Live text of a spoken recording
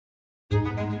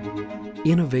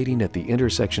Innovating at the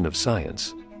intersection of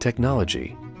science,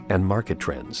 technology, and market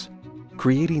trends,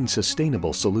 creating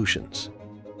sustainable solutions,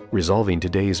 resolving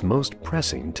today's most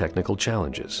pressing technical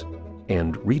challenges,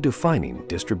 and redefining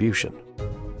distribution.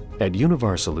 At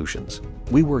Univar Solutions,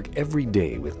 we work every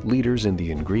day with leaders in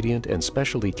the ingredient and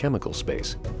specialty chemical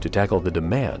space to tackle the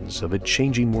demands of a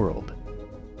changing world.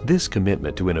 This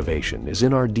commitment to innovation is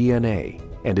in our DNA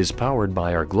and is powered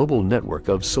by our global network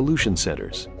of solution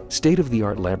centers,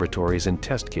 state-of-the-art laboratories and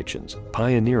test kitchens,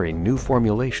 pioneering new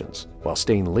formulations while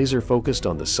staying laser-focused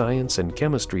on the science and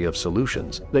chemistry of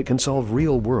solutions that can solve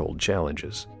real-world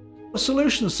challenges. A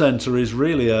solution centre is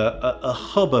really a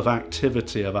hub of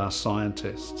activity of our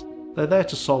scientists. They're there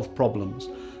to solve problems.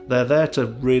 They're there to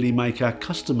really make our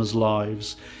customers'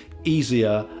 lives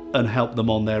easier and help them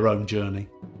on their own journey.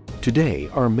 Today,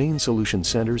 our main solution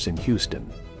centers in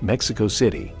Houston, Mexico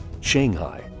City,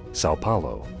 Shanghai, Sao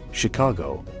Paulo,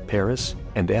 Chicago, Paris,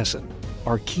 and Essen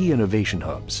are key innovation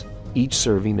hubs, each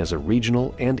serving as a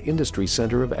regional and industry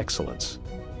center of excellence.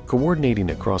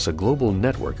 Coordinating across a global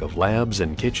network of labs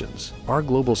and kitchens, our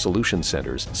global solution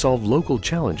centers solve local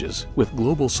challenges with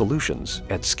global solutions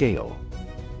at scale.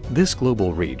 This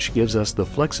global reach gives us the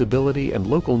flexibility and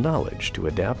local knowledge to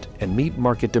adapt and meet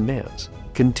market demands,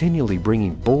 continually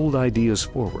bringing bold ideas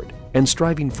forward and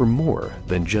striving for more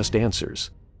than just answers,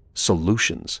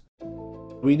 solutions.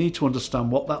 We need to understand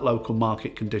what that local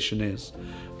market condition is.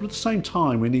 But at the same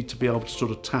time, we need to be able to sort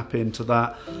of tap into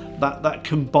that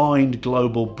combined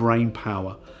global brain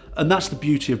power. And that's the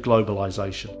beauty of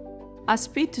globalization. Our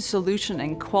speed to solution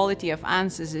and quality of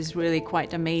answers is really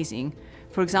quite amazing.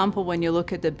 For example, when you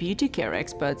look at the beauty care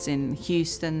experts in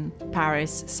Houston,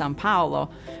 Paris, Sao Paulo,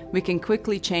 we can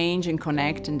quickly change and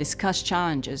connect and discuss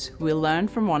challenges. We learn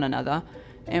from one another,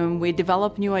 and we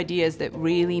develop new ideas that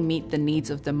really meet the needs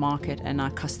of the market and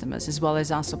our customers, as well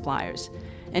as our suppliers.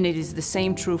 And it is the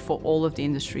same true for all of the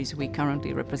industries we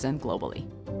currently represent globally.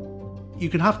 You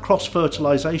can have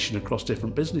cross-fertilization across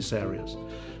different business areas.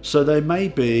 So there may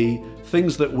be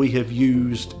things that we have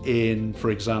used in,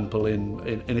 for example,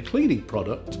 in a cleaning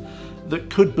product that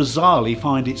could bizarrely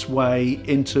find its way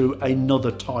into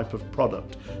another type of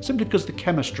product, simply because the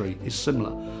chemistry is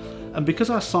similar. And because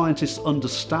our scientists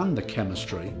understand the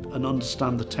chemistry and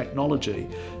understand the technology,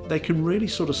 they can really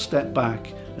sort of step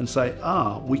back and say,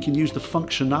 we can use the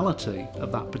functionality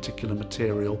of that particular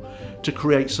material to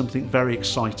create something very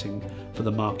exciting for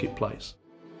the marketplace.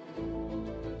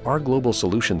 Our global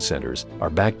solution centers are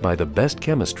backed by the best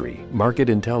chemistry, market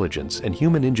intelligence, and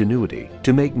human ingenuity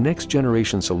to make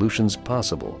next-generation solutions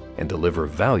possible and deliver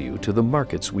value to the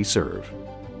markets we serve.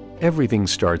 Everything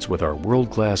starts with our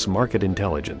world-class market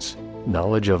intelligence,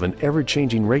 knowledge of an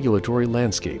ever-changing regulatory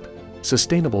landscape,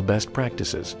 sustainable best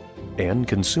practices, and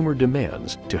consumer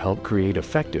demands to help create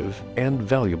effective and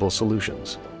valuable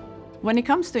solutions. When it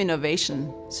comes to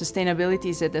innovation,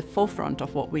 sustainability is at the forefront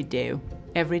of what we do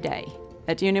every day.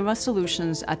 At Univar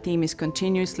Solutions, our team is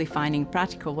continuously finding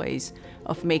practical ways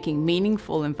of making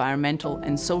meaningful environmental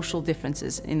and social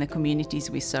differences in the communities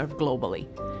we serve globally,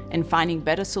 and finding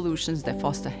better solutions that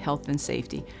foster health and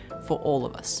safety for all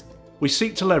of us. We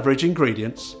seek to leverage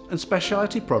ingredients and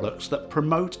specialty products that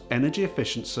promote energy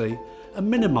efficiency and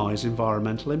minimise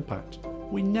environmental impact.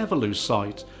 We never lose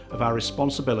sight of our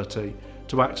responsibility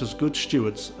to act as good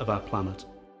stewards of our planet.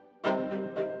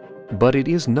 But it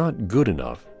is not good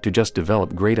enough to just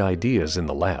develop great ideas in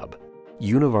the lab.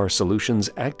 Univar Solutions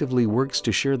actively works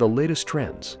to share the latest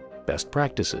trends, best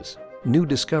practices, new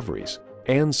discoveries,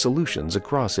 and solutions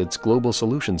across its Global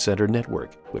Solution Center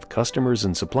network with customers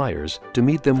and suppliers to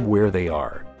meet them where they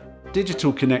are.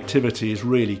 Digital connectivity is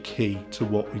really key to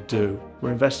what we do.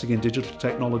 We're investing in digital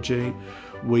technology.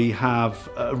 We have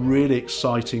a really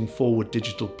exciting forward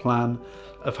digital plan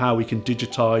of how we can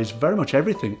digitize very much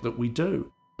everything that we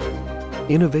do.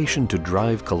 Innovation to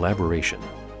drive collaboration,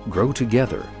 grow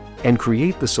together, and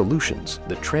create the solutions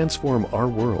that transform our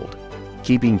world,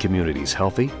 keeping communities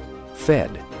healthy,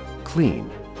 fed, clean,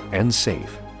 and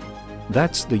safe.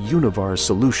 That's the Univar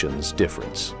Solutions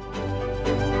difference.